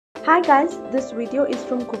Hi guys, this video is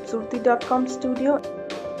from KhoobSurati.com studio,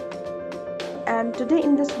 and today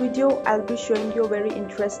in this video I'll be showing you a very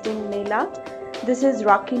interesting nail art. This is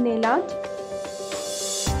Rakhi nail art.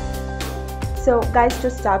 So guys, to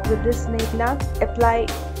start with this nail art, apply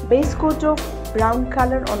base coat of brown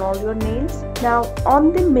color on all your nails. Now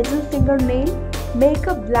on the middle fingernail, make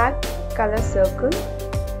a black color circle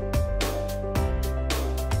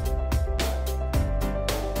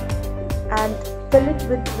and fill it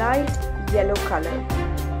with light yellow color.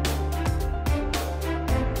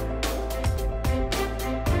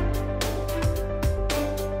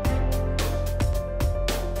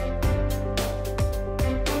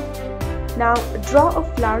 Now draw a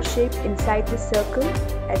flower shape inside the circle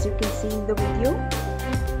as you can see in the video.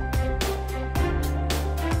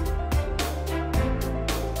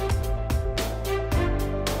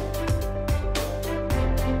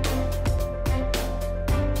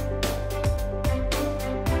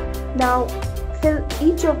 Now fill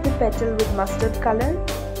each of the petal with mustard color.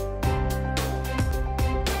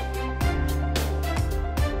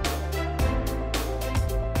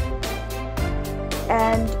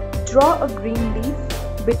 And draw a green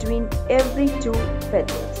leaf between every two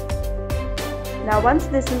petals. Now once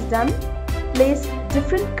this is done, place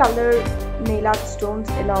different color nail art stones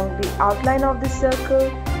along the outline of the circle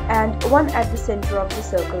and one at the center of the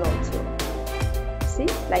circle also. See,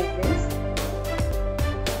 like this.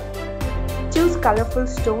 Choose colorful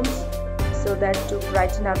stones so that to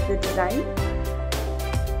brighten up the design.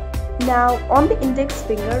 Now on the index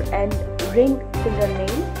finger and ring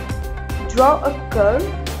fingernail, draw a curve,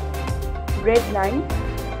 red line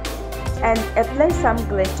and apply some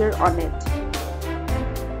glitter on it.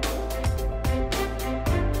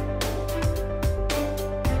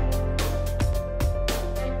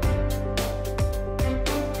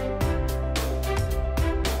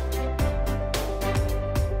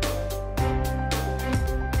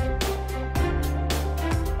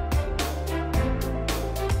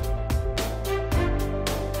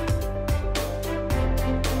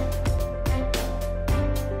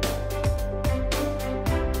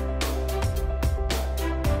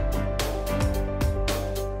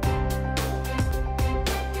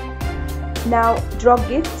 Now draw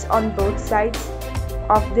gifts on both sides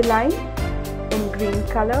of the line in green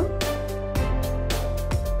color.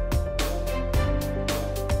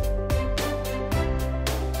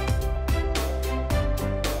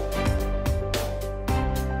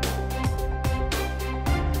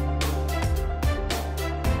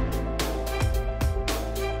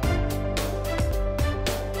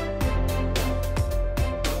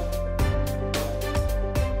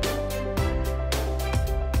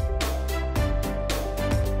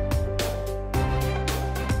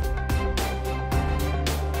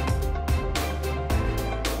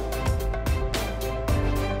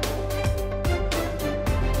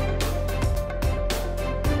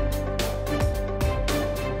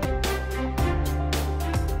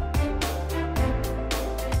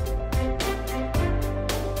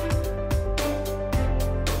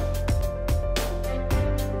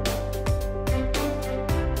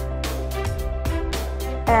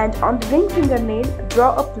 And on the ring fingernail,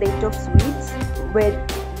 draw a plate of sweets with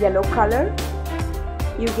yellow color.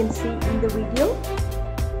 You can see in the video.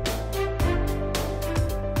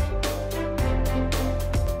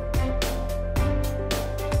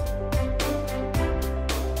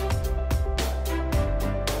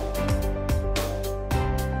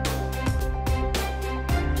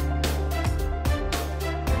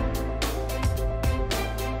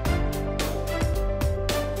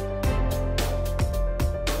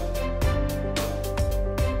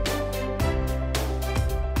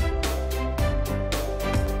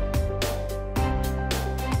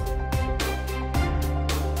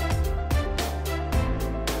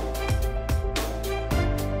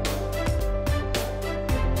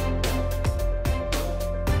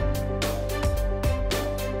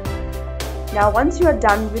 Now once you are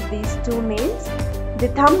done with these two nails, the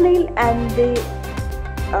thumbnail and the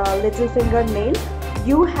little fingernail,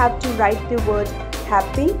 you have to write the word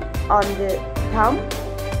happy on the thumb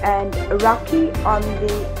and Rakhi on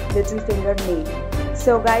the little fingernail.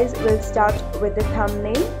 So guys, we'll start with the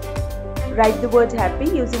thumbnail. Write the word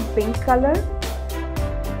happy using pink color.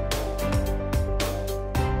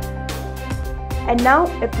 And now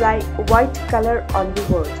apply white color on the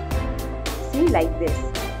word. See, like this.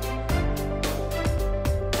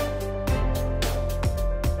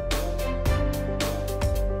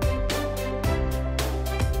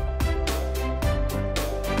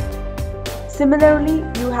 Similarly,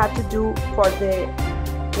 you have to do for the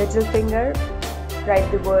little finger.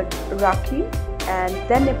 Write the word Rakhi and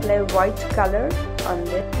then apply white color on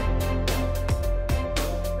it.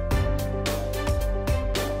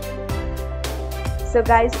 So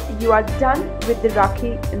guys, you are done with the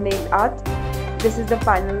Rakhi nail art. This is the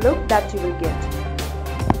final look that you will get.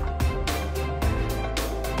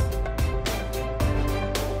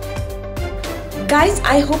 Guys,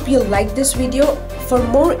 I hope you liked this video. For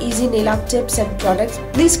more easy nail art tips and products,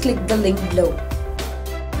 please click the link below.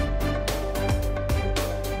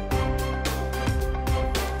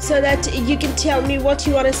 So that you can tell me what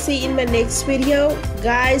you want to see in my next video.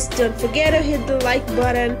 Guys, don't forget to hit the like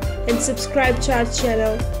button and subscribe to our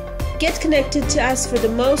channel. Get connected to us for the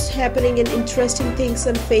most happening and interesting things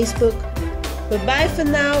on Facebook. Bye for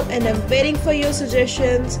now, and I'm waiting for your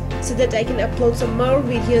suggestions so that I can upload some more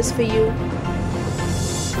videos for you.